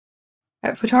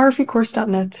At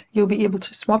photographycourse.net, you'll be able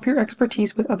to swap your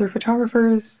expertise with other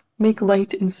photographers, make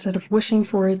light instead of wishing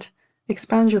for it,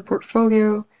 expand your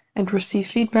portfolio, and receive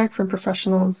feedback from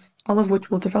professionals, all of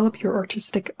which will develop your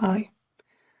artistic eye.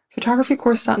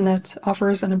 Photographycourse.net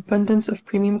offers an abundance of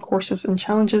premium courses and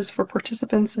challenges for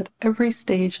participants at every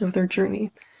stage of their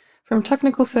journey, from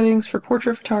technical settings for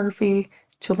portrait photography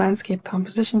to landscape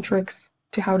composition tricks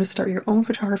to how to start your own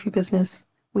photography business.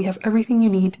 We have everything you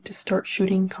need to start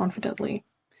shooting confidently.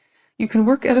 You can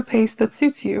work at a pace that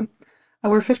suits you.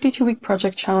 Our 52-week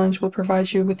project challenge will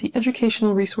provide you with the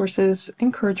educational resources,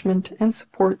 encouragement, and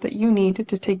support that you need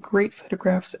to take great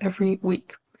photographs every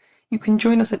week. You can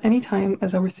join us at any time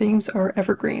as our themes are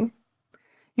evergreen.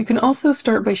 You can also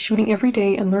start by shooting every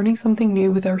day and learning something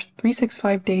new with our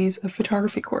 365 Days of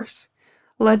Photography course.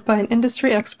 Led by an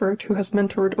industry expert who has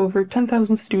mentored over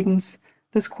 10,000 students,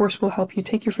 this course will help you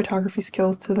take your photography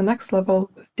skills to the next level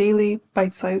with daily,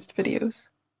 bite-sized videos.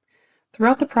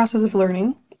 Throughout the process of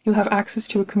learning, you'll have access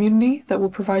to a community that will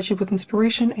provide you with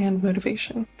inspiration and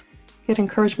motivation. Get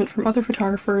encouragement from other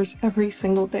photographers every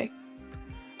single day.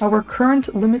 Our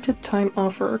current limited time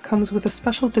offer comes with a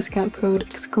special discount code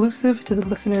exclusive to the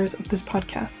listeners of this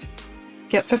podcast.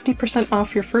 Get 50%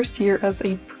 off your first year as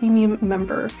a premium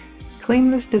member.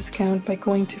 Claim this discount by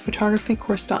going to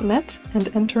photographycourse.net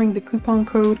and entering the coupon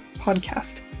code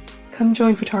PODCAST. Come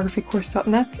join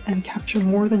photographycourse.net and capture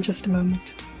more than just a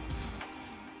moment.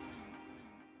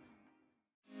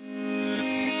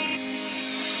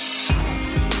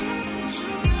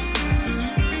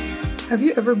 Have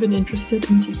you ever been interested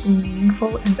in taking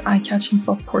meaningful and eye-catching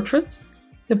self-portraits?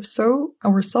 If so,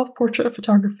 our self-portrait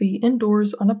photography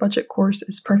indoors on a budget course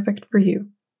is perfect for you.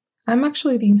 I'm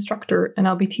actually the instructor, and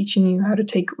I'll be teaching you how to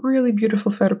take really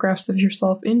beautiful photographs of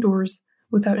yourself indoors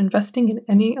without investing in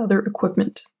any other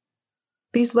equipment.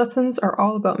 These lessons are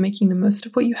all about making the most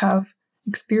of what you have,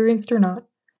 experienced or not,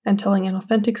 and telling an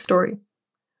authentic story.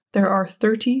 There are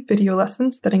 30 video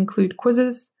lessons that include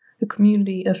quizzes, a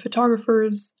community of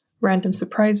photographers, random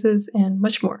surprises, and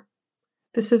much more.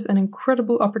 This is an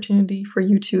incredible opportunity for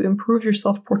you to improve your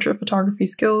self-portrait photography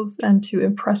skills and to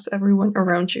impress everyone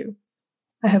around you.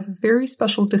 I have a very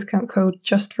special discount code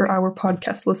just for our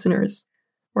podcast listeners.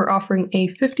 We're offering a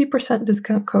 50%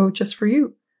 discount code just for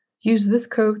you. Use this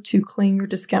code to claim your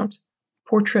discount.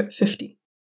 Portrait50.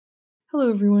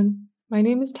 Hello everyone. My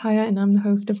name is Taya and I'm the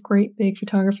host of Great Big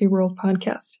Photography World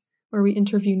podcast, where we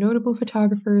interview notable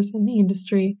photographers in the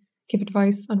industry, give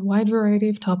advice on a wide variety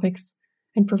of topics,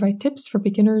 and provide tips for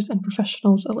beginners and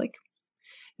professionals alike.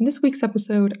 In this week's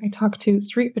episode, I talked to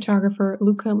street photographer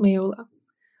Luca Meola.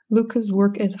 Luca's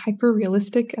work is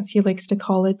hyper-realistic, as he likes to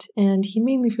call it, and he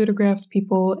mainly photographs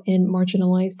people in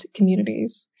marginalized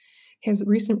communities. His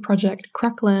recent project,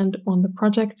 Crackland, won the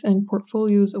Projects and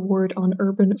Portfolios Award on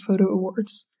Urban Photo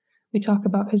Awards. We talk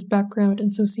about his background in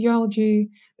sociology,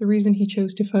 the reason he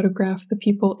chose to photograph the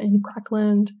people in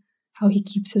Crackland, how he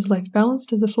keeps his life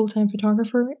balanced as a full-time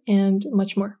photographer, and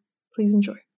much more. Please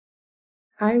enjoy.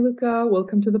 Hi, Luca.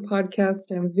 Welcome to the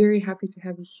podcast. I'm very happy to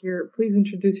have you here. Please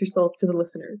introduce yourself to the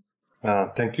listeners.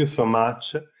 Thank you so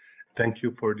much. Thank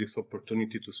you for this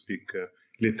opportunity to speak a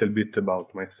little bit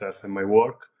about myself and my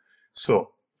work. So,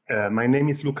 my name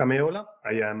is Luca Meola.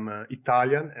 I am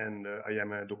Italian and I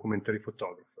am a documentary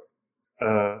photographer.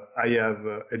 I have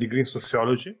a degree in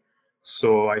sociology,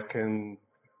 so I can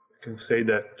say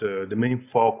that the main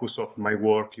focus of my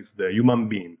work is the human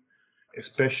being,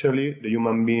 especially the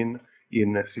human being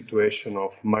in a situation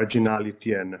of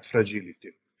marginality and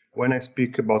fragility. When I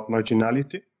speak about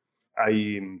marginality,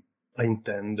 I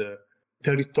intend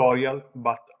territorial,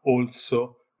 but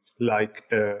also like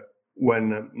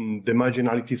when the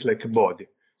marginality is like a body.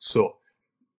 So,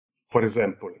 for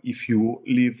example, if you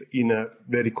live in a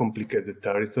very complicated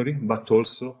territory, but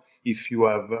also if you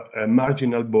have a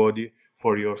marginal body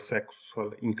for your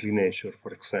sexual inclination,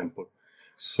 for example.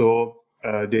 So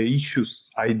the issues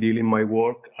I deal in my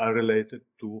work are related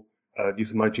to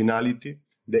this marginality,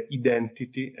 the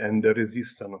identity, and the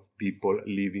resistance of people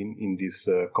living in this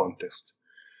context.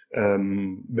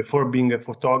 Before being a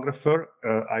photographer,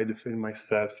 I define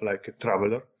myself like a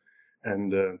traveler,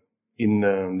 and in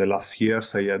the last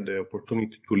years I had the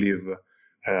opportunity to live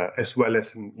as well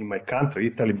as in my country,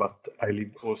 Italy, but I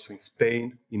lived also in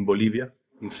Spain, in Bolivia,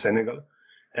 in Senegal.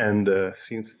 And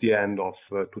since the end of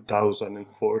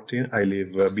 2014, I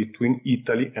live between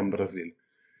Italy and Brazil.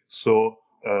 So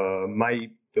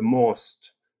the most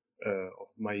of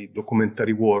my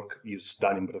documentary work is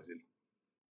done in Brazil.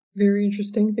 Very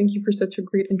interesting. Thank you for such a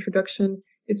great introduction.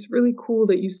 It's really cool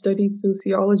that you studied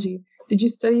sociology. Did you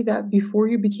study that before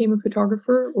you became a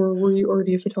photographer, or were you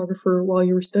already a photographer while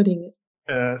you were studying it?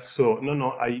 I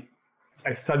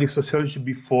studied sociology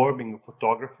before being a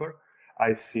photographer.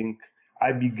 I think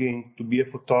I began to be a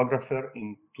photographer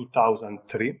in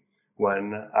 2003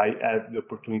 when I had the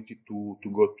opportunity to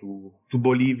go to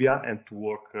Bolivia and to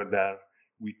work there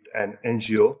with an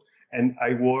NGO. And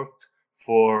I worked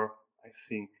for, I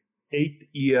think, 8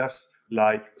 years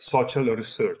like social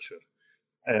researcher.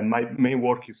 My main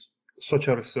work is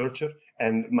social researcher,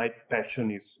 and my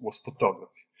passion was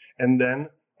photography. And then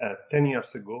 10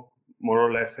 years ago, more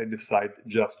or less, I decided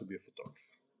just to be a photographer.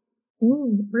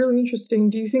 Really interesting.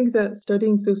 Do you think that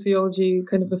studying sociology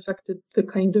kind of affected the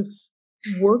kind of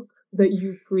work that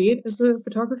you create as a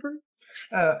photographer?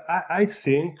 I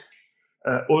think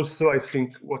I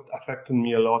think what affected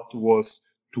me a lot was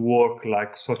to work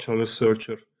like social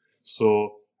researcher.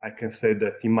 So I can say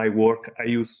that in my work, I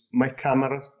use my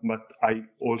cameras, but I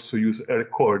also use a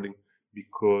recording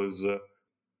because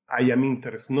I am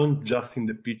interested not just in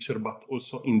the picture, but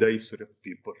also in the history of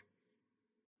people.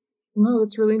 Wow,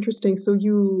 that's really interesting. So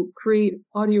you create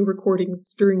audio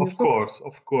recordings during your photos?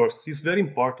 Of course. It's very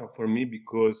important for me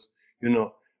because,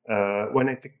 when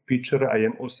I take picture, I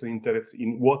am also interested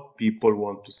in what people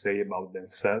want to say about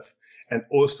themselves, and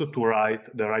also to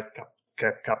write the right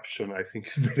caption. I think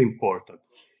is very important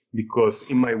because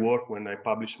in my work, when I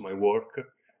publish my work,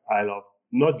 I love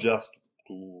not just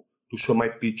to show my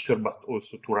picture, but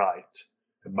also to write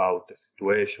about the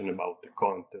situation, about the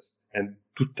context, and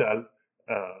to tell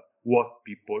what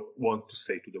people want to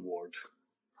say to the world.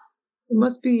 It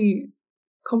must be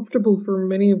comfortable for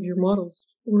many of your models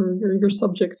or your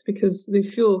subjects because they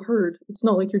feel heard. It's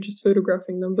not like you're just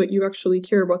photographing them, but you actually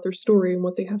care about their story and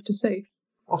what they have to say.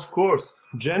 Of course,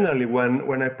 generally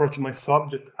when I approach my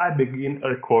subject, I begin a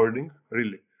recording,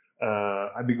 really.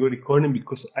 I begin recording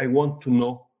because I want to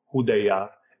know who they are,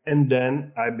 and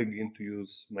then I begin to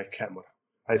use my camera.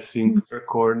 I think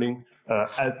recording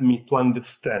helped me to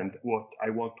understand what I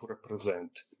want to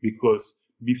represent, because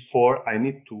before I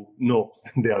need to know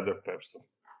the other person.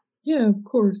 Yeah, of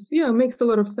course. Yeah, it makes a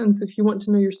lot of sense. If you want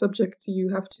to know your subject, you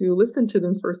have to listen to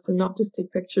them first and not just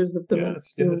take pictures of them and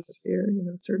assume that they're,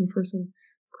 a certain person.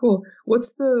 Cool.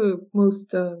 What's the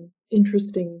most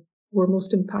interesting or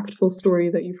most impactful story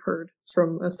that you've heard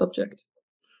from a subject?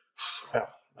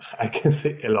 I can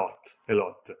say a lot.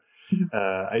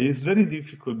 It's very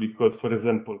difficult because, for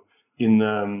example, in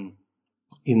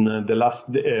the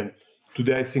last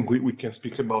today, I think we can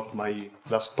speak about my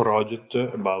last project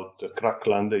about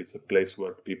Crackland. It's a place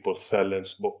where people sell and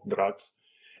smoke drugs,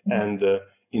 and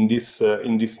in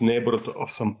this neighborhood of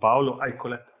São Paulo, I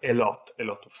collect a lot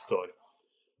of stories.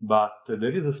 But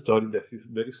there is a story that is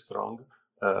very strong.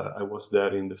 I was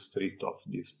there in the street of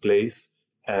this place,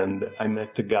 and I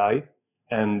met a guy,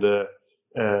 and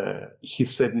he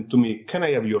said to me, "Can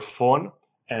I have your phone?"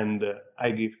 And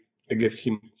I gave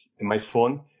him my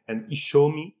phone, and he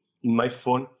showed me in my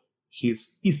phone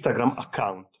his Instagram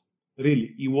account.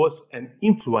 Really, he was an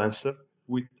influencer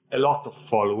with a lot of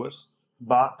followers,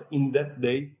 but in that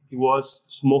day he was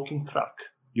smoking crack,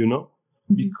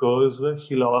 because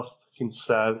he lost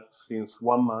himself since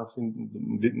 1 month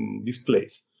in this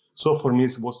place. So for me,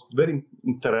 it was very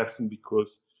interesting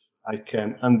because I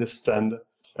can understand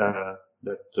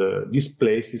that this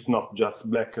place is not just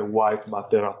black and white,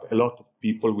 but there are a lot of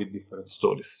people with different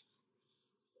stories.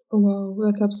 Oh, wow,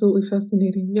 that's absolutely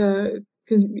fascinating. Yeah,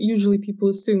 because usually people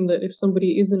assume that if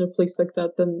somebody is in a place like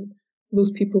that, then those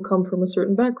people come from a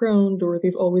certain background or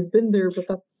they've always been there, but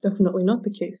that's definitely not the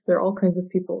case. There are all kinds of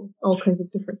people, all kinds of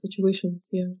different situations.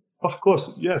 Yeah. Of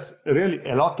course, yes, really,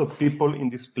 a lot of people in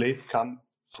this place come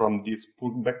from this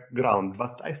poor background,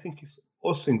 but I think it's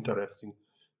also interesting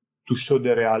to show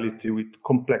the reality with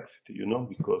complexity,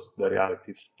 because the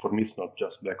reality is, for me, is not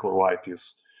just black or white.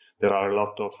 There are a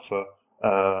lot of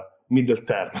middle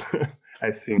term.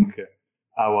 I think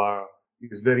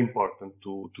it's very important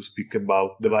to speak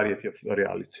about the variety of the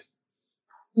reality.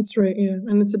 That's right, yeah.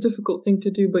 And it's a difficult thing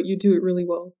to do, but you do it really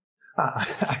well.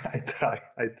 I try.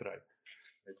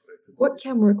 What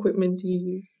camera equipment do you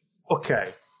use?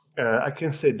 Okay. I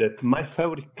can say that my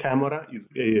favorite camera is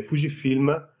a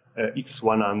Fujifilm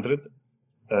X100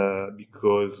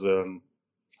 because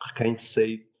I can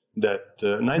say that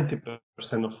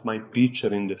 90% of my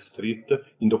picture in the street,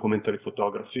 in documentary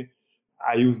photography,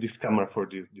 I use this camera for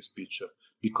this picture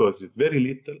because it's very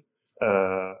little.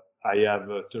 I have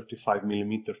a 35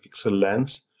 millimeter fixed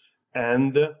lens,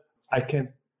 and I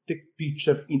can take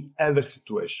picture in every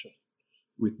situation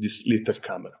with this little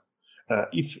camera.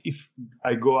 If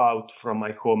I go out from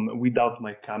my home without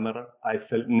my camera, I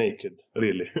feel naked,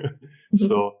 really.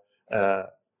 So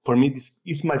for me, this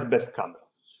is my best camera.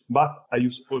 But I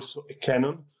use also a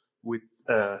Canon with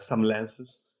some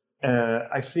lenses.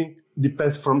 I think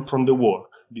depends from the work,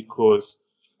 because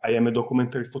I am a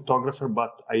documentary photographer,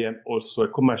 but I am also a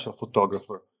commercial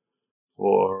photographer.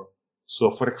 For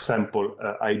example,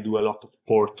 I do a lot of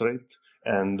portrait,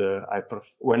 and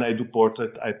when I do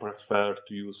portrait, I prefer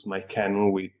to use my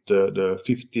Canon with the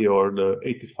 50 or the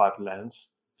 85 lens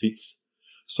fix.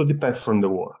 So it depends from the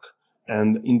work.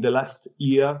 And in the last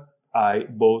year, I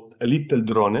bought a little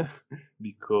drone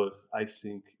because I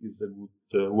think it's a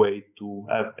good way to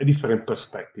have a different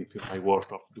perspective in my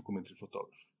work of documentary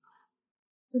photography.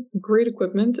 It's great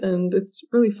equipment, and it's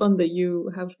really fun that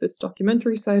you have this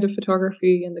documentary side of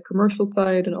photography and the commercial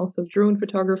side, and also drone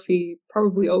photography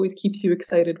probably always keeps you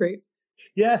excited, right?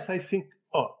 Yes, I think.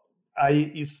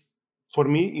 For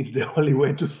me, it's the only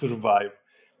way to survive,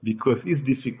 because it's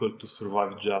difficult to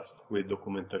survive just with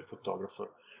documentary photographer.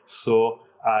 So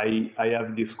I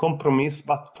have this compromise,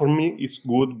 but for me it's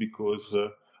good because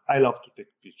I love to take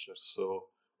pictures. So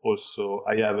also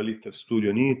I have a little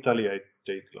studio in Italy. I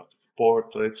take a lot of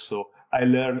portraits. So I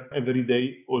learn every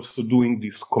day also doing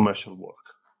this commercial work.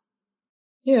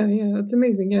 Yeah, it's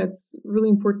amazing. Yeah, it's really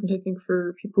important, I think,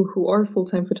 for people who are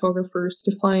full-time photographers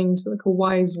to find like a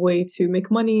wise way to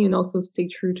make money and also stay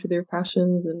true to their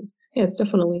passions. And yeah, it's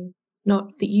definitely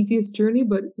not the easiest journey,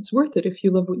 but it's worth it if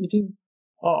you love what you do.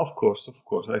 Oh, of course.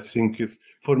 I think it's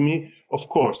for me. Of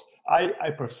course,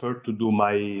 I prefer to do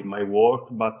my work,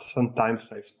 but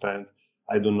sometimes I spend,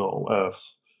 I don't know,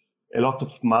 a lot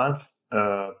of months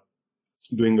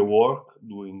doing the work,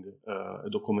 doing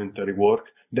documentary work.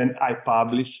 Then I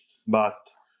publish, but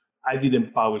I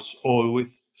didn't publish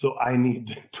always, so I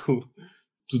need to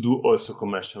do also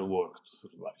commercial work to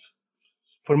survive.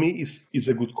 For me, it's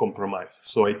a good compromise,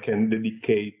 so I can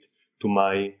dedicate to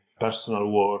my personal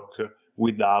work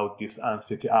without this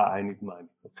anxiety. I need money.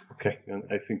 Okay, and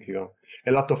I think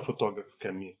a lot of photographers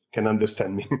can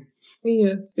understand me.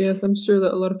 Yes, I'm sure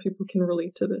that a lot of people can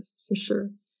relate to this for sure.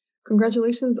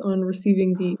 Congratulations on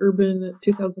receiving the Urban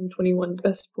 2021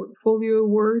 Best Portfolio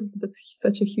Award. That's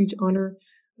such a huge honor.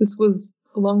 This was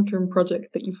a long-term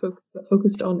project that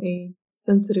focused on a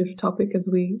sensitive topic, as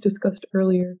we discussed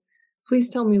earlier. Please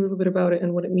tell me a little bit about it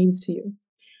and what it means to you.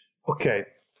 Okay,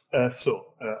 I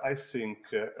think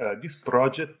this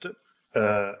project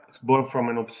is born from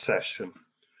an obsession.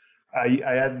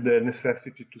 I had the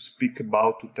necessity to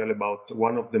tell about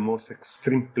one of the most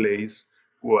extreme places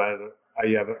where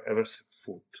I ever set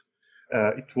foot.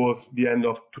 It was the end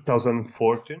of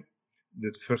 2014,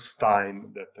 the first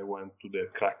time that I went to the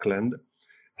crackland.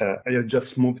 I had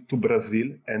just moved to Brazil,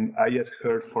 and I had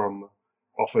heard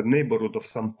of a neighborhood of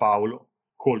São Paulo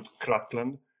called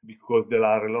Crackland, because there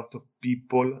are a lot of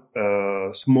people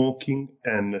smoking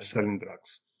and selling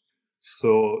drugs.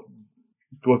 So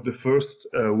it was the first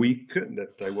week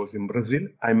that I was in Brazil.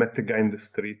 I met a guy in the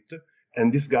street,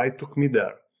 and this guy took me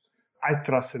there. I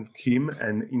trusted him,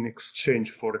 and in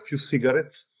exchange for a few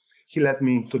cigarettes, he let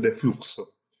me into the Fluxo.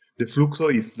 The Fluxo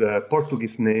is the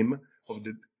Portuguese name of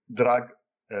the drug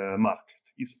market.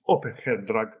 It's open-air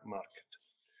drug market,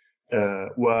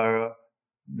 where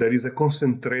there is a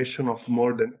concentration of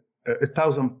more than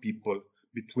 1,000 people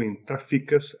between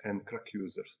traffickers and crack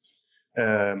users.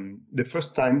 The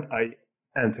first time I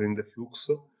entered in the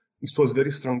Fluxo, it was a very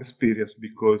strong experience,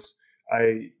 because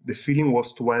the feeling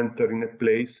was to enter in a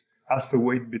place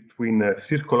halfway between a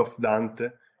Circle of Dante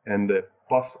and a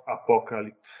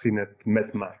post-apocalypse scene at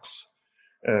Mad Max,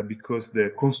 because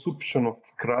the consumption of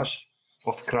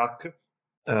crack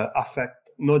affect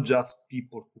not just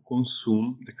people who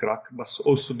consume the crack, but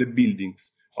also the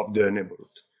buildings of the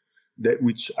neighborhood,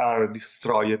 which are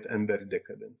destroyed and very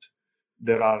decadent.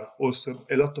 There are also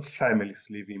a lot of families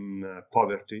living in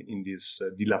poverty in these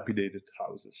dilapidated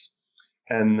houses.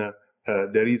 And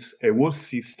there is a whole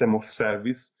system of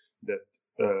service that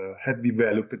had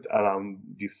developed around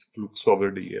this flux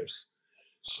over the years.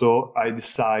 So I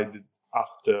decided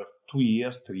after 3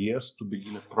 years, to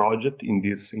begin a project in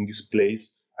this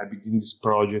place. I began this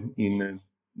project in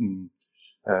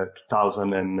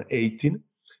 2018,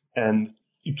 and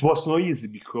it was not easy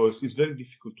because it's very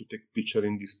difficult to take picture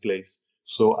in this place.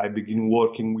 So I began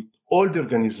working with all the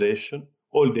organization,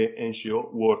 all the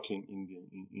NGO working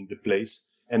in the place.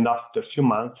 And after a few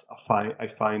months, I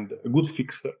find a good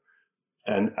fixer,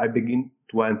 and I begin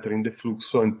to enter in the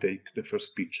Fluxo and take the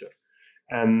first picture.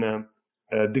 And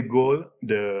the goal,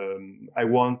 I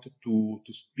wanted to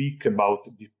speak about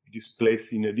this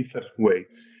place in a different way,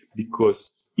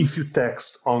 because if you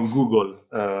text on Google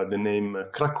the name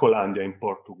Cracolândia in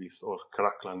Portuguese or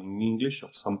Crackland in English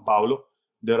of São Paulo,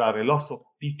 there are a lot of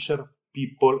pictures of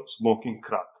people smoking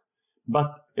crack,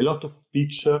 but a lot of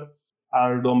pictures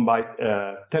are done by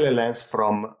telelens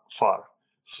from far.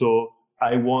 So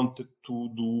I wanted to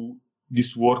do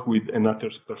this work with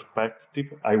another perspective.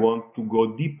 I want to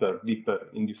go deeper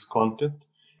in this content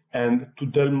and to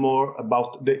tell more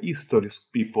about the histories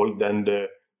of people than the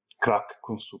crack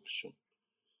consumption.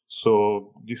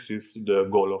 So this is the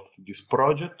goal of this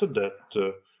project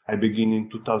that I began in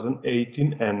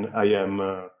 2018, and I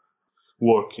am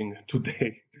working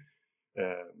today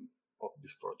of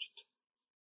this project.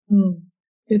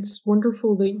 It's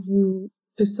wonderful that you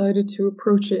decided to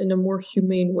approach it in a more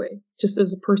humane way, just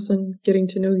as a person getting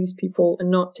to know these people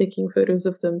and not taking photos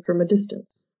of them from a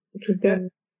distance, because then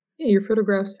your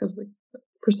photographs have like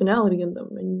personality in them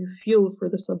and you feel for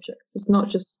the subjects. It's not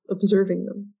just observing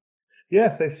them.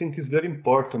 Yes, I think it's very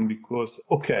important because,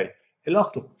 okay, a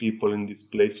lot of people in this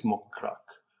place smoke crack,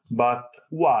 but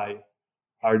why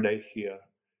are they here?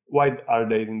 Why are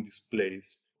they in this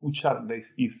place? Which are their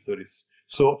histories?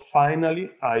 So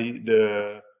finally,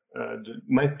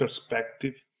 my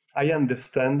perspective, I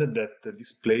understand that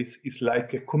this place is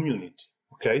like a community,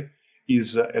 okay?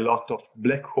 Is a lot of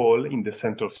black hole in the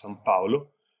center of São Paulo,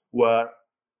 where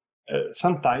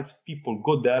sometimes people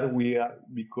go there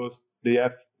because they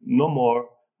have no more,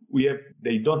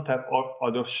 they don't have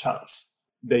other chance.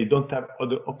 They don't have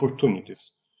other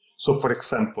opportunities. So for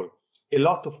example, a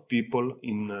lot of people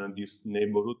in this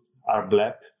neighborhood are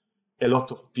black. A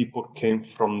lot of people came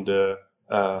from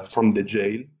the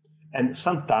jail, and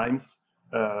sometimes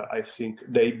I think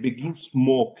they begin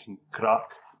smoking crack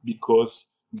because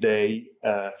they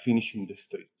finish in the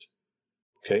street.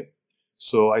 Okay,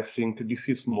 so I think this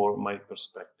is more my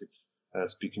perspective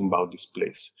speaking about this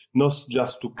place, not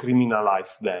just to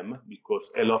criminalize them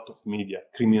because a lot of media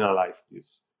criminalize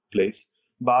this place,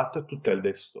 but to tell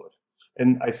their story.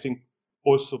 And I think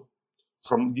also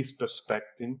from this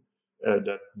perspective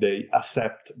that they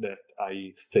accept that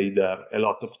I stay there a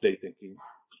lot of day taking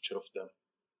picture of them.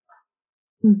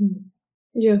 Mm-hmm.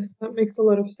 Yes, that makes a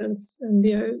lot of sense. And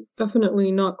yeah,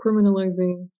 definitely not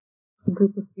criminalizing a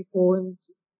group of people and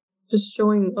just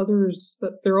showing others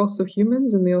that they're also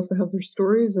humans and they also have their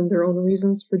stories and their own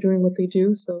reasons for doing what they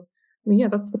do. So, I mean, yeah,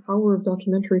 that's the power of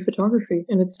documentary photography,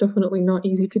 and it's definitely not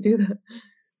easy to do that.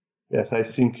 Yes, I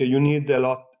think you need a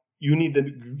lot. You need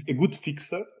a good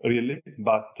fixer, really.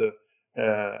 But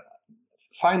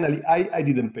finally, I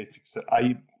didn't pay fixer.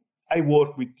 I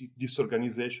work with this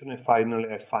organization, and finally,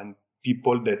 I find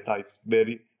people that I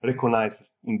very recognize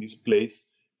in this place,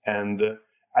 and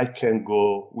I can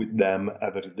go with them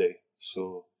every day.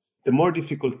 So the more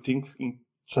difficult things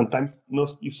sometimes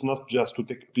it's not just to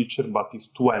take a picture, but it's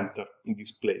to enter in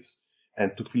this place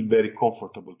and to feel very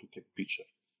comfortable to take picture.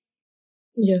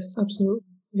 Yes, absolutely.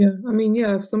 Yeah, I mean,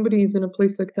 yeah, if somebody is in a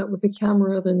place like that with a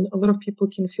camera, then a lot of people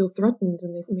can feel threatened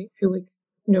and they may feel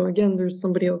like, again, there's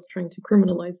somebody else trying to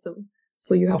criminalize them.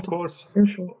 So you have of to course. be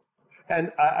careful.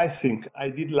 And I think I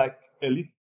did like a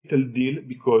little deal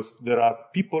because there are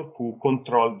people who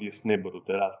control this neighborhood.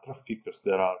 There are traffickers.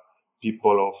 There are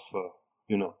people of,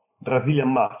 Brazilian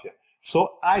mafia.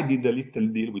 So I did a little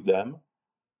deal with them.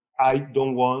 I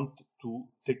don't want to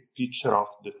take picture of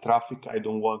the traffic. I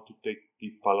don't want to take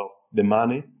people of the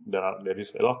money. There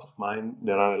is a lot of money.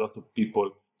 There are a lot of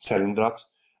people selling drugs.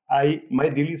 My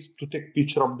deal is to take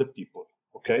picture of the people.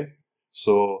 Okay.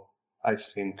 So I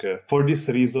think for this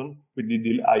reason, with the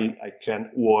deal, I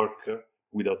can work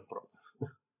without problem.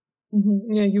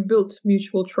 Mm-hmm. Yeah, you built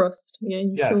mutual trust. Yeah,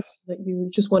 you showed Yes. that you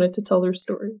just wanted to tell their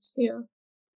stories. Yeah.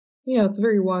 Yeah, it's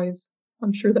very wise.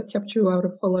 I'm sure that kept you out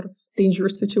of a lot of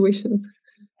dangerous situations.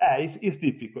 It's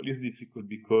difficult. It's difficult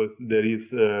because there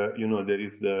is,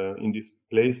 in this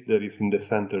place, there is in the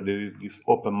center, there is this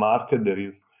open market.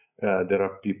 There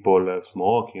are people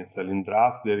smoking, selling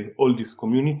drugs. There is all this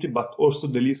community, but also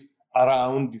there is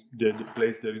around the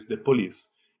place, there is the police.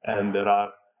 And there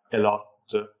are a lot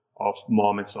of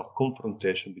moments of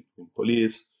confrontation between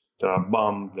police. There are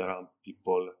bombs, there are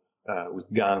people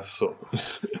with guns. So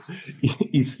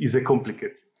it's a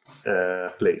complicated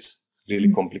place,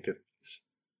 really complicated.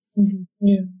 Mm-hmm.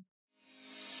 Yeah.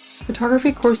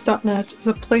 Photographycourse.net is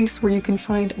a place where you can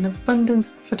find an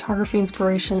abundance of photography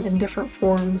inspiration in different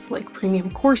forms like premium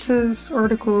courses,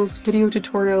 articles, video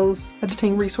tutorials,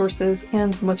 editing resources,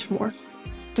 and much more.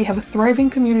 We have a thriving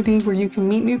community where you can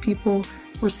meet new people,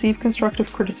 receive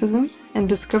constructive criticism, and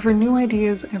discover new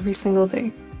ideas every single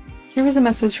day. Here is a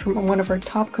message from one of our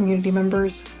top community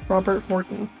members, Robert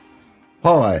Morton.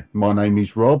 Hi, my name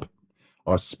is Rob.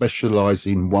 I specialise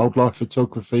in wildlife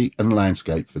photography and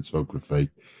landscape photography.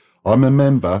 I'm a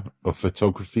member of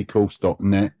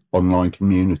photographycourse.net online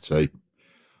community.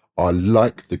 I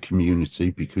like the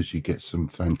community because you get some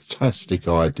fantastic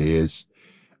ideas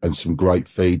and some great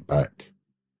feedback.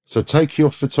 So take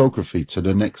your photography to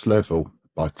the next level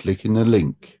by clicking the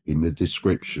link in the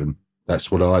description.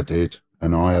 That's what I did,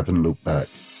 and I haven't looked back.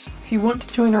 If you want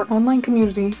to join our online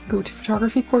community, go to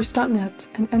photographycourse.net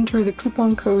and enter the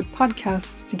coupon code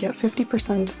PODCAST to get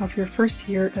 50% off your first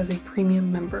year as a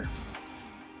premium member.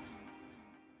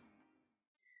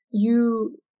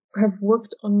 You have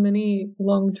worked on many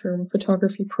long-term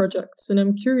photography projects, and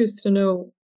I'm curious to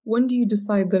know, when do you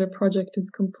decide that a project is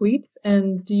complete,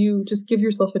 and do you just give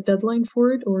yourself a deadline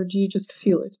for it, or do you just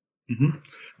feel it? Mm-hmm.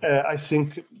 I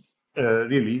think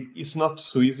really it's not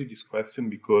so easy, this question,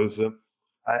 because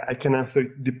I can answer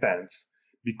it depends,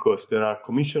 because there are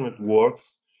commissioned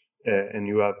works and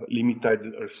you have limited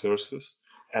resources,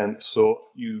 and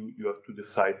so you have to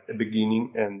decide a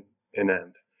beginning and an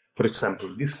end. For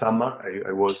example, this summer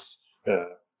I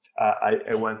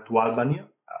went to Albany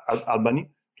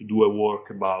to do a work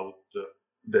about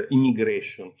the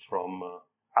immigration from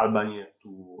Albania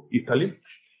to Italy,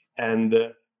 and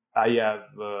I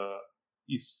have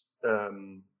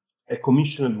a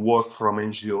commissioned work from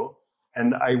NGO,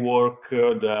 and I work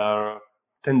there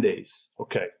 10 days.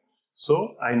 Okay,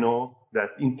 so I know that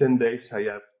in 10 days I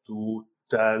have to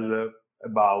tell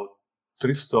about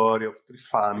 3 stories of 3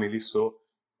 families. So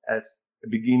as a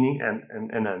beginning and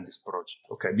end this project.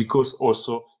 Okay, because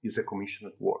also it's a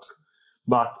commissioned work.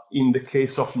 But in the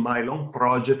case of my long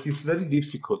project, it's very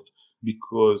difficult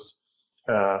because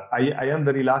I am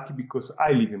very lucky because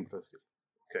I live in Brazil.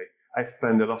 Okay, I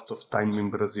spend a lot of time in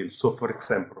Brazil. So, for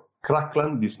example,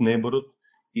 Crackland, this neighborhood,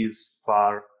 is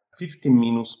far 15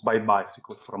 minutes by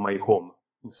bicycle from my home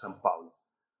in São Paulo.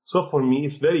 So for me,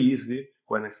 it's very easy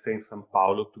when I stay in São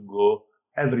Paulo to go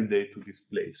every day to this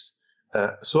place.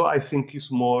 So I think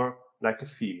it's more like a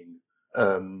feeling.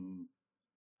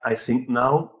 I think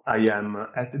now I am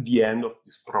at the end of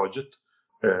this project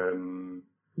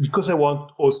because I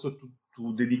want also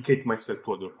to dedicate myself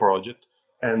to other project.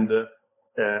 And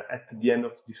at the end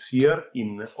of this year,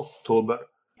 in October,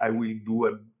 I will do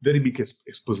a very big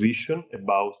exposition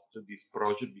about this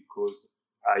project because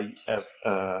I have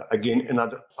again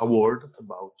another award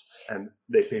about, and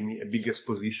they pay me a big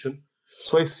exposition.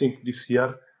 So I think this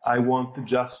year I want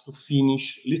just to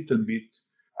finish a little bit.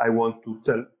 I want to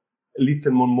tell a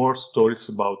little more stories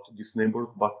about this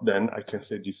neighborhood, but then I can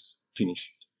say this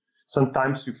finished.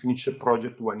 Sometimes you finish a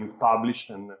project when you publish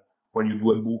and when you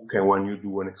do a book and when you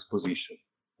do an exposition.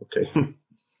 Okay.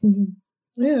 Mm-hmm.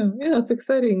 Yeah, it's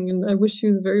exciting, and I wish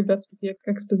you the very best with the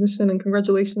exposition, and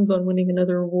congratulations on winning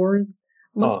another award.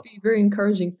 It must be very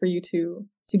encouraging for you to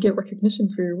get recognition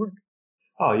for your work.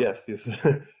 Oh, yes.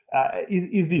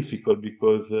 It's difficult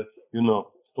because,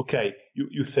 okay,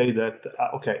 you say that,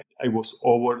 okay, I was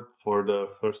awarded for the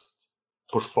first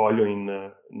portfolio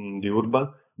in the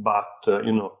urban, but,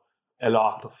 a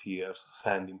lot of years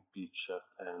sending picture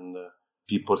and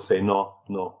people say no.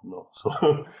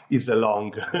 So it's a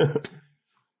long,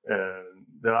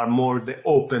 there are more the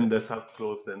open that are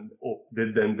closed than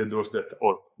the doors that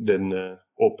are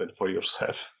open for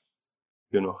yourself.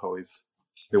 You know how is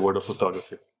the world of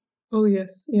photography. Oh,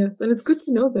 yes. And it's good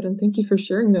to know that, and thank you for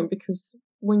sharing them, because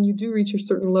when you do reach a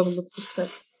certain level of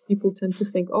success, people tend to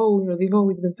think, oh, they've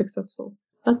always been successful.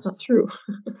 That's not true.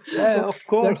 Yeah, of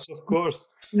course.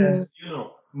 Yeah.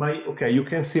 And, you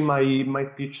can see my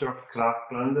picture of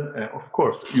Crackland. Of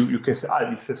course, you can say,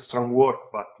 it's a strong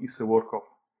work, but it's a work of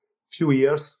few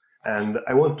years. And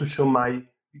I want to show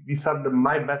these are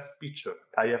my best picture.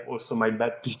 I have also my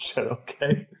bad picture,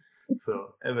 okay?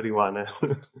 So everyone.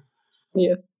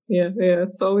 Yes, yeah.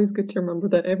 It's always good to remember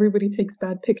that everybody takes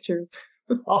bad pictures.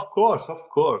 Of course.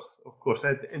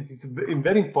 And it's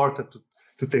very important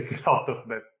to take a lot of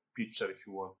bad picture if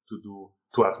you want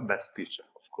to have best picture,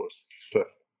 of course, to have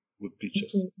good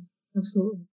pictures.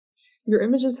 Absolutely. Your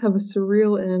images have a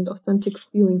surreal and authentic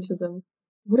feeling to them.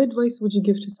 What advice would you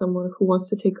give to someone who wants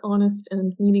to take honest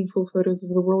and meaningful photos of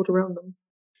the world around them?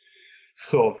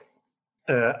 So,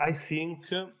 I think,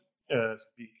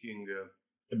 speaking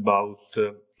about,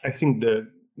 I think the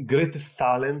greatest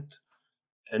talent,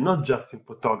 and not just in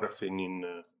photography,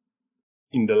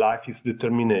 in the life, is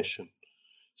determination.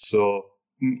 So,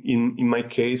 in my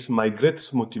case, my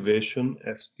greatest motivation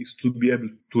is to be able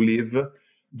to live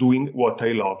doing what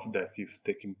I love, that is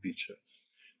taking pictures.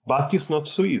 But it's not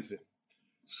so easy.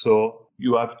 So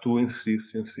you have to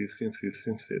insist.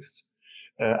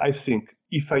 I think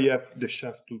if I have the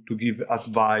chance to give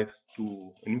advice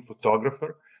to a new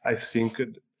photographer, I think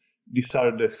these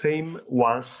are the same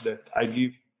ones that I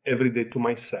give every day to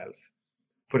myself.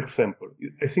 For example,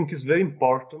 I think it's very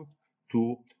important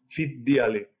to feed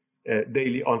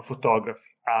daily on photography,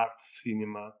 art,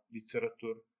 cinema,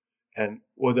 literature, and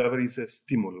whatever is a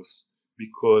stimulus.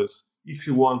 Because if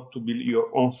you want to build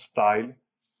your own style,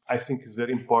 I think it's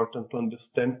very important to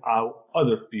understand how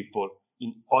other people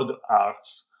in other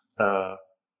arts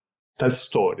tell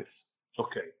stories.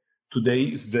 Okay, today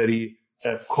is very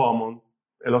common.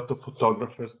 A lot of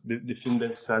photographers define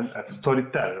themselves as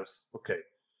storytellers. Okay,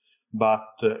 but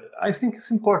I think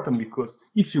it's important because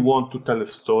if you want to tell a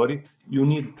story, you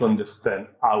need to understand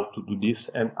how to do this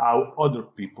and how other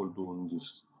people do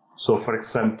this. So, for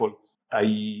example,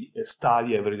 I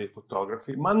study everyday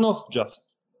photography, but not just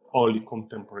only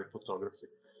contemporary photography.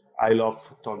 I love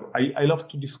photography. I love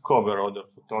to discover other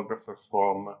photographers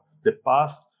from the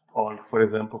past, or, for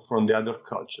example, from the other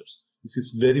cultures. This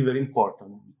is very, very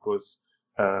important because,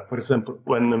 for example,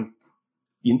 when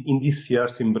in these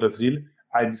years in Brazil,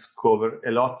 I discovered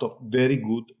a lot of very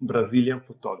good Brazilian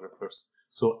photographers.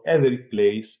 So every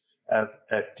place has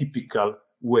a typical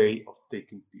way of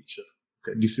taking picture.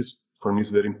 Okay, this is for me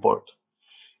is very important,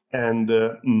 and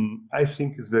I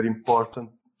think it's very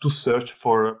important to search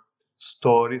for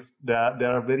stories that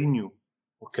are very new.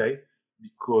 Okay,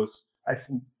 because I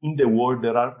think in the world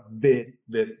there are very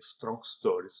very strong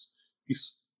stories.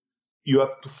 You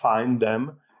have to find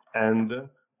them, and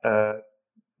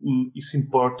it's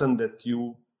important that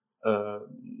uh,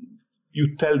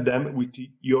 you tell them with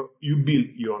you build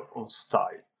your own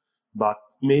style. But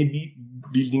maybe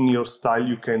building your style,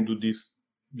 you can do this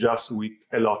just with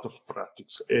a lot of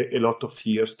practice, a lot of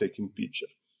years taking picture.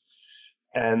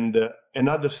 And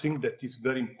another thing that is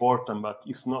very important, but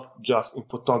it's not just in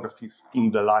photography, it's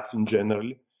in the life in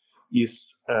general,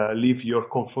 is leave your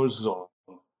comfort zone.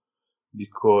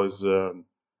 Because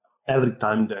every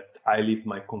time that I leave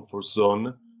my comfort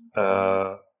zone,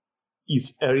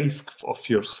 is a risk of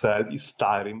yourself, is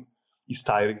tiring,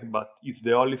 but it's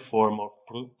the only form of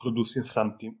producing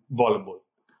something valuable.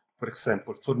 For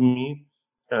example, for me,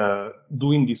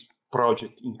 doing this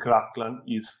project in Crackland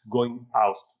is going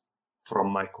out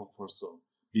from my comfort zone,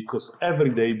 because every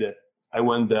day that I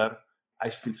went there, I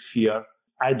feel fear.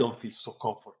 I don't feel so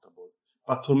comfortable.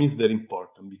 But for me, it's very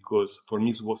important, because for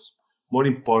me, it was more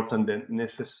important than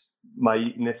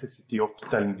my necessity of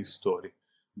telling this story,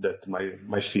 that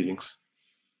my feelings.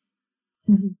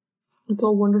 Mhm. It's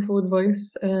all wonderful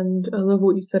advice, and I love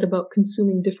what you said about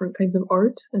consuming different kinds of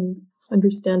art and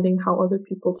understanding how other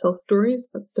people tell stories.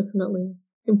 That's definitely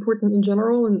important in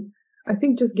general, and I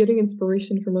think just getting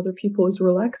inspiration from other people is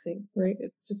relaxing, right?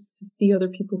 Just to see other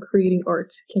people creating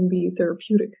art can be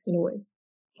therapeutic in a way.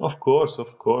 Of course,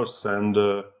 and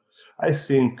I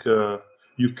think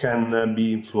you can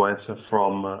be influencer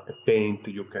from a paint,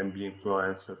 you can be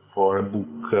influencer for a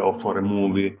book or for a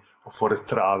movie or for a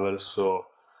travel. So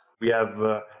we have,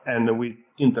 and with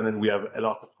internet, we have a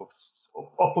lot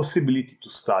of possibility to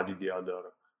study the other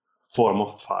form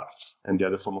of arts and the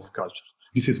other form of culture.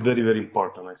 This is very, very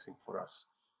important, I think, for us.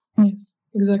 Yes,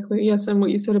 exactly. Yes, and what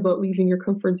you said about leaving your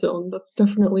comfort zone, that's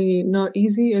definitely not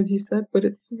easy, as you said, but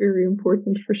it's very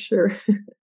important for sure.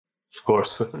 Of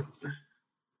course.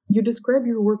 You describe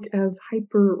your work as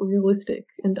hyper-realistic,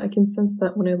 and I can sense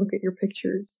that when I look at your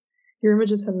pictures. Your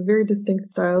images have a very distinct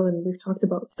style, and we've talked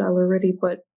about style already,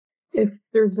 but if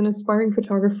there's an aspiring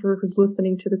photographer who's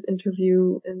listening to this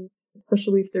interview, and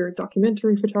especially if they're a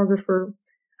documentary photographer,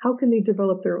 how can they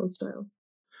develop their own style?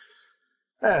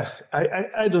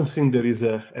 I don't think there is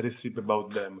a recipe about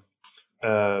them.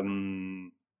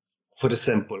 Um, for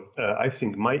example, I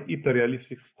think my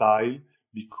hyperrealistic style,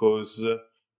 because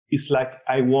it's like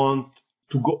I want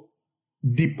to go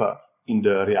deeper in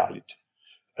the reality.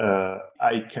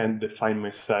 I can define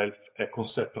myself a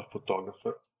conceptual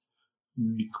photographer,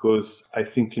 because I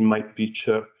think in my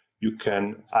picture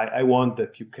I want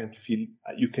that you can feel,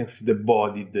 you can see the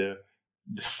body, the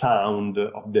sound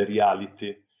of the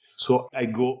reality. So I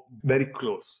go very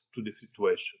close to the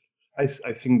situation.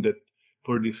 I think that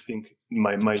for this thing,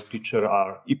 my picture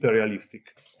are hyper realistic,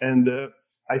 and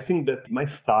I think that my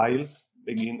style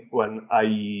begin when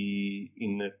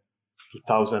in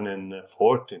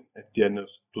 2014, at the end of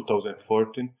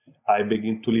 2014, I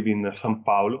began to live in São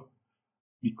Paulo,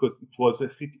 because it was a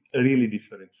city really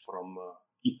different from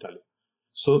Italy.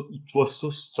 So it was so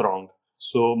strong.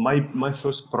 So my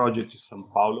first project in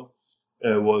São Paulo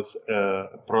was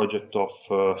a project of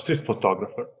street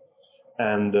photographer,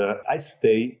 and I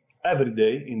stay every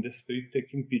day in the street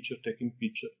taking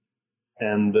picture.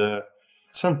 And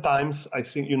sometimes I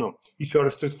think, if you're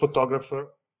a street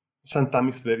photographer,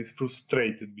 sometimes it's very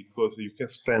frustrated, because you can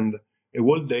spend a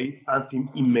whole day hunting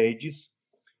images,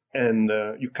 and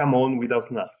you come on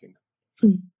without nothing.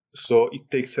 Mm. So it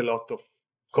takes a lot of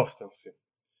constancy.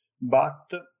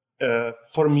 But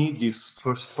for me, this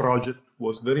first project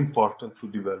was very important to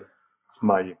develop,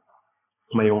 my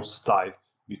own style,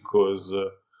 because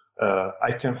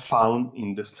I can find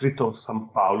in the street of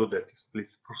São Paulo, that is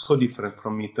place so different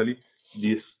from Italy,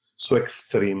 this so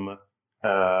extreme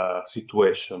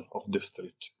situation of the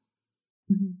street.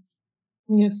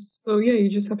 Yes, so yeah, you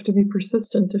just have to be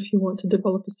persistent if you want to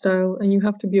develop a style, and you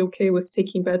have to be okay with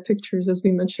taking bad pictures, as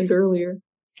we mentioned earlier.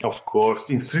 Of course,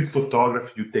 in street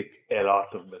photography, you take a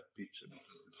lot of bad pictures,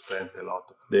 because you spend a lot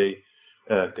of day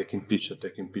taking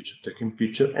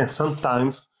picture, and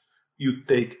sometimes you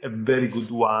take a very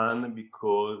good one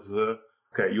because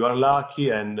you are lucky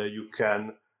and you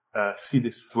can see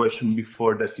the situation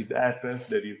before that it happens.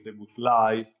 There is the good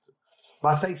light,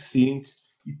 but I think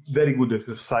it's very good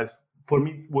exercise. For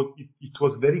me, it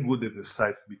was very good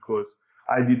exercise because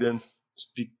I didn't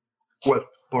speak well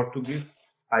Portuguese.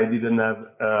 I didn't have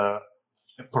a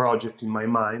project in my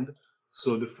mind.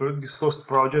 So this first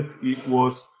project, it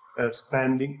was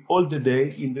spending all the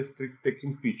day in the street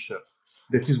taking picture.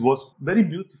 Was very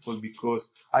beautiful because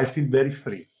I feel very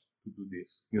free to do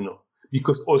this,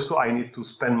 because also I need to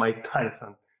spend my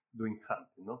time doing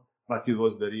something, but it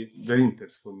was very, very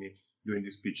interesting for me doing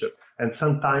this picture. And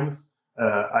sometimes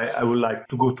I would like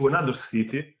to go to another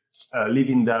city,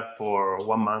 living there for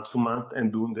 1 month, 2 months,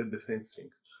 and doing the same thing.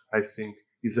 I think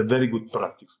it's a very good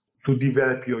practice to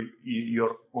develop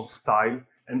your own style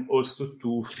and also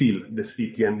to feel the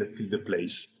city and feel the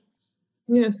place.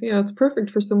 Yes, yeah, it's perfect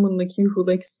for someone like you who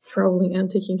likes traveling and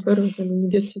taking photos. I mean, you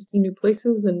get to see new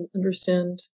places and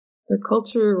understand their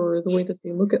culture or the way that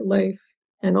they look at life,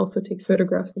 and also take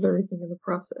photographs of everything in the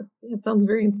process. It sounds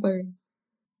very inspiring.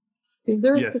 Is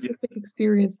there a specific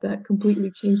experience that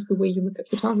completely changed the way you look at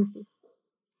photography?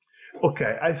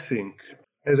 Okay, I think,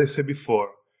 as I said before,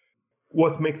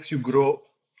 what makes you grow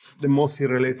the most is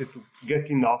related to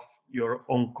getting off your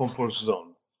own comfort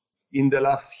zone. In the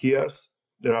last years,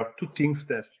 there are two things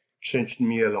that changed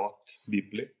me a lot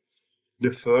deeply.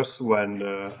 The first, when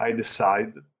I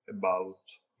decided about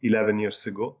 11 years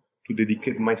ago to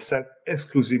dedicate myself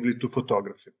exclusively to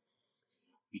photography,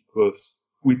 because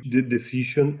with the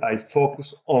decision, I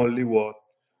focus only what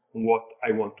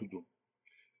I want to do.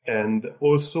 And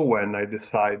also when I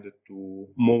decided to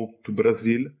move to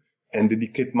Brazil and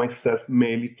dedicate myself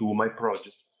mainly to my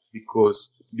project, because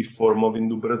before moving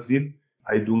to Brazil,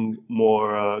 I do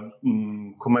more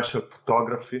commercial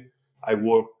photography. I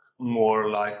work more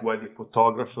like wedding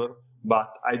photographer, but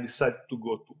I decided to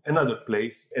go to another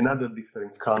place, another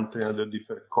different country, another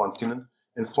different continent,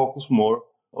 and focus more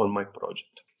on my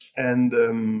project. And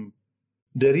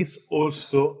there is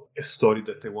also a story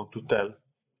that I want to tell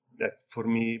that for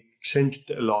me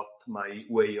changed a lot my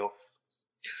way of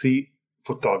see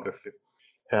photography.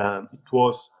 It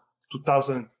was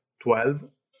 2012,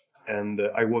 and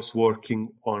I was working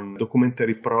on a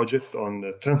documentary project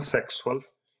on transsexual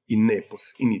in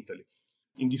Naples, in Italy.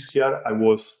 In this year, I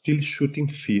was still shooting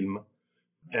film,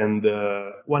 and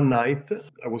one night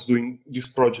I was doing this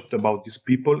project about these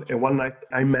people, and one night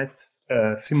I met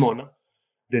Simona,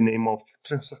 the name of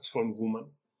transsexual woman.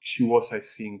 She was, I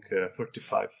think,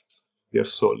 35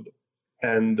 years old,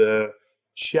 and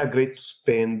she agreed to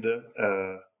spend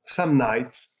some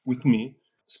nights with me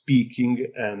speaking,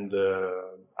 and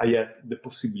I had the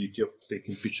possibility of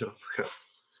taking picture of her.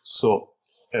 So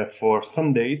for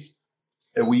some days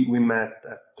we met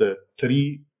at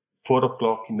 4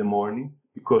 o'clock in the morning,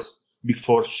 because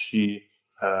before she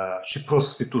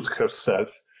prostituted herself,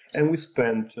 and we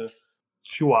spent a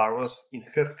few hours in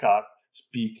her car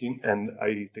speaking, and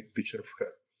I take picture of her.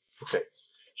 Okay.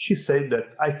 She said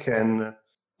that I can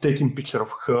take a picture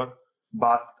of her,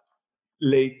 but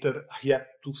later I have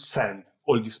to send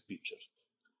all these pictures.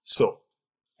 So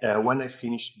when I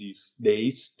finished these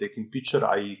days taking picture,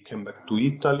 I came back to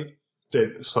Italy,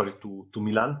 to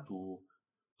Milan, to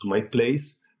my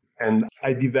place, and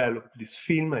I developed this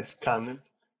film, I scanned it,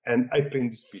 and I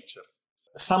print this picture.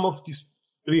 Some of these,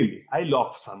 really, I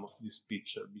love some of this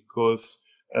picture, because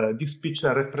this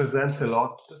picture represents a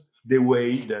lot the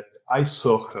way that I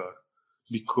saw her,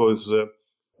 because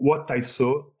what I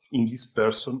saw in this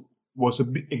person was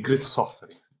a great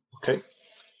suffering, okay?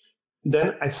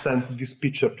 Then I sent this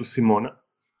picture to Simona,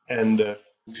 and a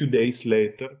few days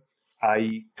later,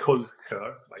 I called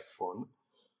her by phone,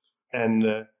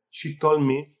 and she told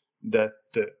me that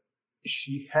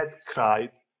she had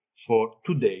cried for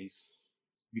 2 days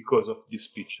because of this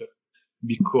picture,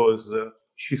 because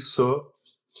she saw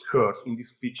her in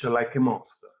this picture like a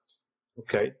monster.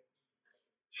 Okay?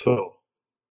 So,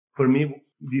 for me,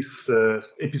 this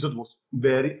episode was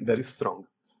very, very strong,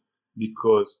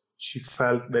 because she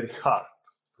felt very hard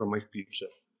from my picture.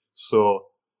 So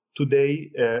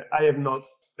today I have not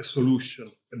a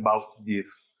solution about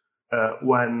this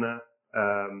when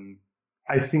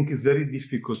I think it's very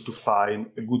difficult to find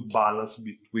a good balance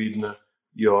between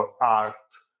your art,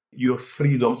 your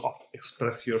freedom of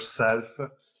express yourself,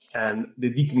 and the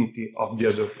dignity of the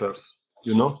other person,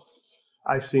 you know?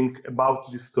 I think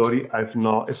about this story, I have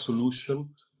no a solution,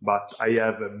 but I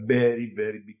have a very,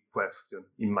 very big question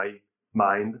in my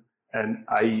mind. And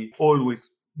I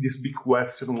always, this big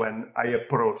question when I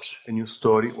approach a new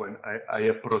story, when I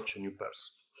approach a new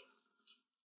person.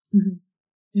 Mm-hmm.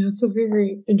 Yeah, it's a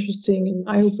very interesting and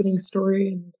eye-opening story.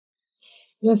 And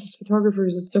yes, as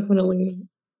photographers, it's definitely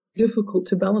difficult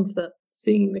to balance that,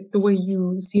 seeing like the way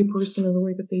you see a person and the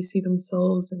way that they see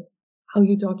themselves and how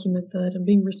you document that and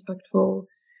being respectful.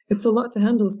 It's a lot to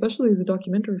handle, especially as a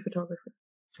documentary photographer.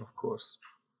 Of course.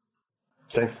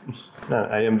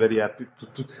 I am very happy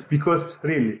because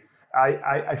really,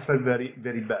 I felt very,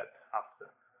 very bad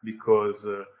after because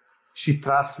she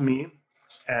trusts me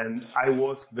and I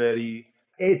was very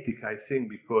ethic, I think,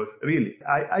 because really,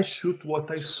 I shoot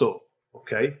what I saw,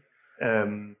 okay?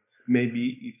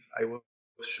 Maybe if I was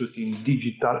shooting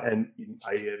digital and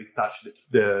I retouched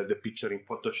the picture in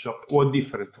Photoshop, was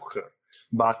different to her.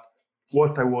 But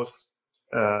what I was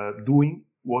doing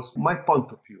was my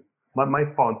point of view, my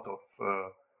point of,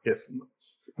 yes,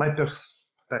 my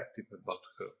perspective about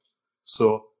her.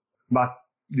 So, but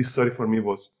this story for me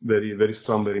was very, very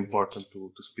strong, very important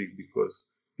to speak because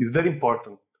it's very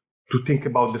important to think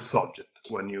about the subject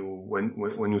when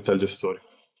you tell the story.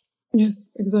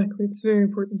 Yes, exactly. It's very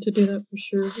important to do that for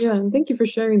sure. Yeah, and thank you for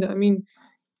sharing that. I mean,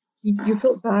 you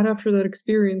felt bad after that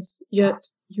experience, yet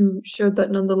you shared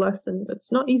that nonetheless, and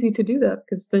it's not easy to do that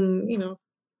because then,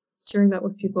 sharing that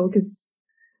with people, because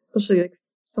especially like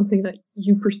something that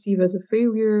you perceive as a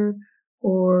failure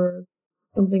or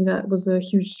something that was a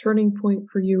huge turning point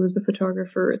for you as a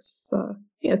photographer, it's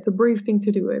a brave thing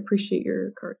to do. I appreciate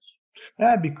your courage.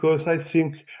 Yeah, because I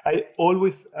think I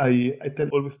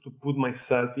tend always to put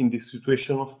myself in the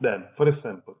situation of them. For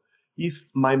example, if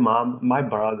my mom, my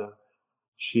brother,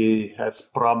 she has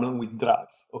problem with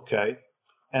drugs, okay,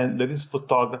 and there is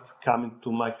photographer coming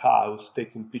to my house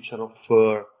taking picture of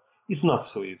her, it's not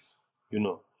so easy, you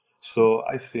know. So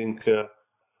I think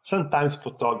sometimes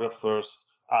photographers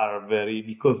are very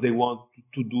because they want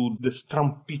to do the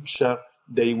strong picture,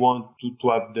 they want to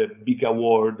have the big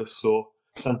award, so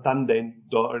sometimes they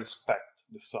don't respect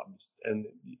the subject, and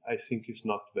I think it's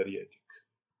not very ethical.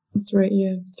 That's right.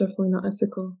 Yeah, it's definitely not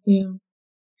ethical. Yeah.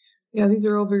 Yeah, these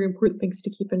are all very important things to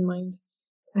keep in mind.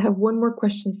 I have one more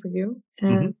question for you,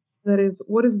 and that is,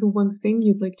 what is the one thing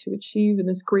you'd like to achieve in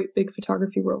this great big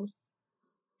photography world?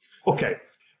 Okay,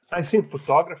 I think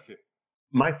photography,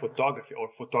 my photography or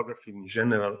photography in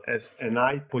general, has an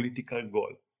high political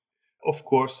goal. Of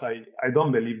course, I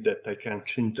don't believe that I can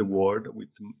change the world with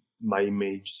my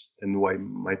image and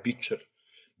my picture,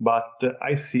 but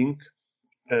I think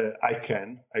I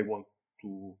can. I want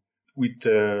to, with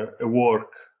a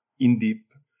work in deep,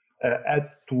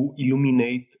 add to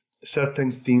illuminate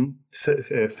certain thing,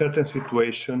 certain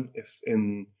situation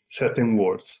in certain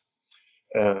words.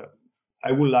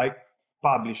 I would like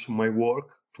publish my work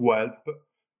to help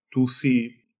to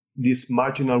see this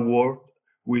marginal world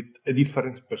with a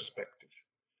different perspective.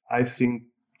 I think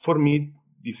for me,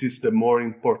 this is the more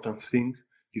important thing.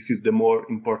 This is the more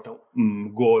important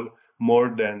goal, more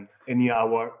than any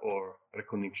hour or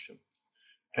recognition.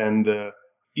 And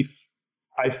if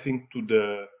I think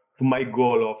to my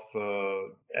goal of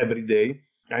every day,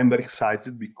 I'm very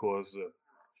excited because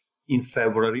in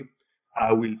February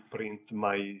I will print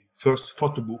my first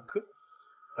photo book.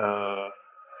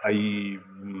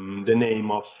 The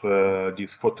name of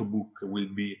this photo book will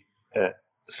be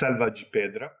Selva de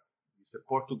Pedra. It's a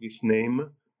Portuguese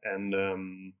name, and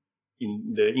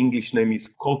in the English name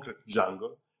is Concrete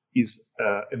Jungle. Is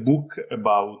a book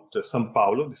about São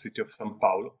Paulo, the city of São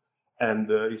Paulo, and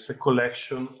it's a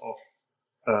collection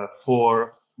of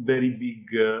four very big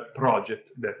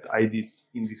projects that I did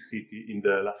in this city in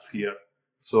the last year.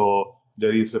 So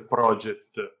there is a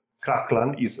project,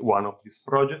 Crackland is one of these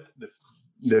projects.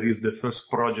 There is the first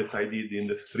project I did in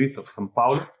the street of São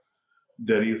Paulo.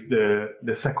 There is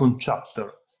the second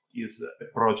chapter is a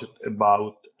project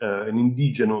about an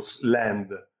indigenous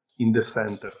land in the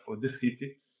center of the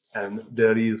city. And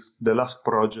there is the last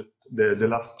project, the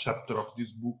last chapter of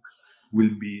this book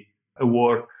will be a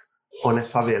work on a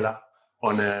favela,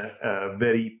 on a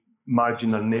very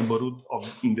marginal neighborhood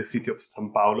in the city of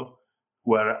São Paulo,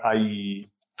 where I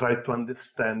try to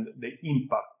understand the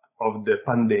impact of the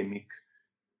pandemic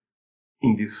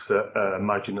in this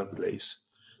marginal place.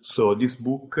 So this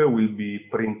book will be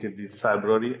printed this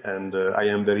February, and I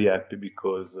am very happy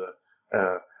because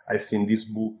I think this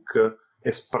book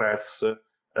express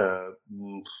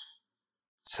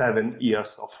 7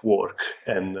 years of work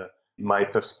and my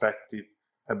perspective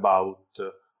about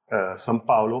São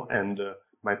Paulo and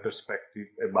my perspective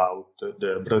about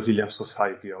the Brazilian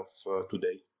society of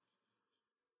today.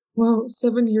 Well,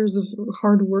 7 years of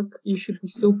hard work. You should be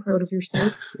so proud of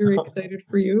yourself. Very excited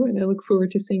for you, and I look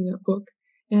forward to seeing that book.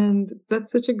 And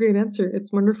that's such a great answer.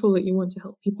 It's wonderful that you want to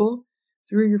help people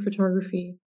through your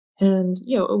photography. And,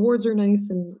 awards are nice,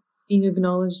 and being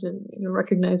acknowledged and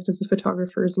recognized as a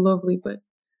photographer is lovely. But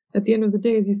at the end of the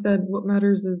day, as you said, what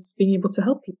matters is being able to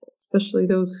help people, especially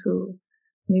those who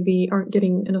maybe aren't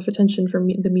getting enough attention from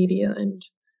the media and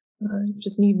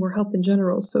just need more help in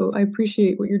general. So I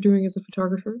appreciate what you're doing as a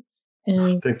photographer.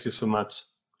 And thank you so much.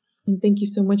 And thank you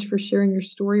so much for sharing your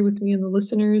story with me and the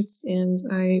listeners. And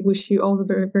I wish you all the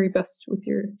very, very best with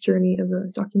your journey as a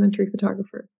documentary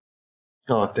photographer.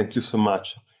 Oh, thank you so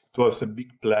much. It was a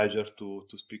big pleasure to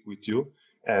speak with you.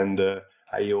 And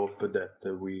I hope that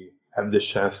we have the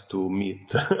chance to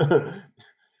meet.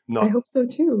 I hope so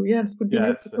too. Yes, would be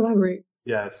nice to collaborate.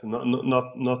 Yes,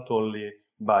 not only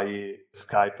by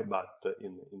Skype, but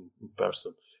in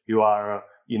person. You are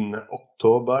in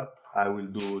October. I will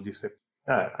do this.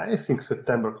 I think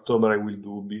September, October, I will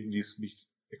do this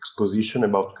exposition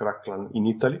about crackland in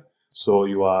Italy. So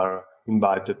you are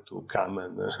invited to come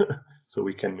and so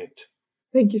we can meet.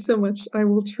 Thank you so much. I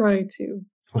will try to.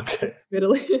 Okay.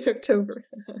 Italy in October.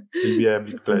 It'll be a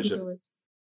big pleasure. So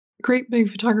Great Big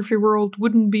Photography World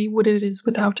wouldn't be what it is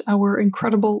without our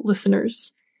incredible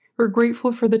listeners. We're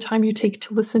grateful for the time you take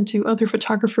to listen to other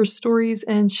photographers' stories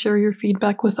and share your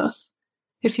feedback with us.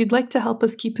 If you'd like to help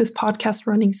us keep this podcast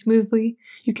running smoothly,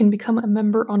 you can become a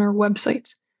member on our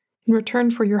website. In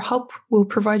return for your help, we'll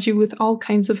provide you with all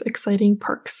kinds of exciting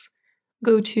perks.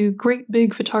 Go to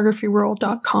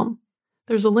greatbigphotographyworld.com.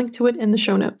 There's a link to it in the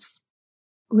show notes.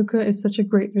 Luca is such a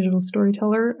great visual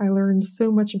storyteller. I learned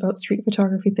so much about street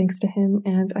photography thanks to him,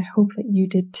 and I hope that you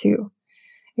did too.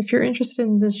 If you're interested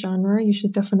in this genre, you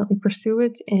should definitely pursue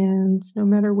it, and no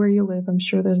matter where you live, I'm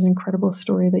sure there's an incredible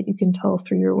story that you can tell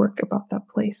through your work about that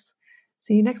place.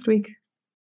 See you next week.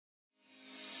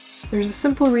 There's a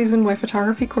simple reason why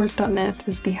photographycourse.net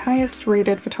is the highest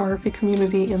rated photography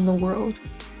community in the world.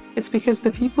 It's because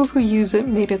the people who use it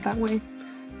made it that way.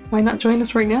 Why not join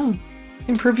us right now?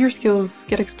 Improve your skills,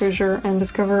 get exposure, and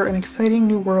discover an exciting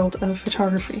new world of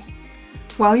photography.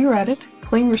 While you're at it,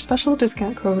 claim your special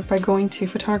discount code by going to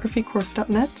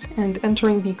photographycourse.net and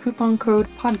entering the coupon code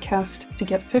PODCAST to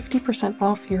get 50%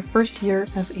 off your first year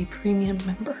as a premium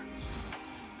member.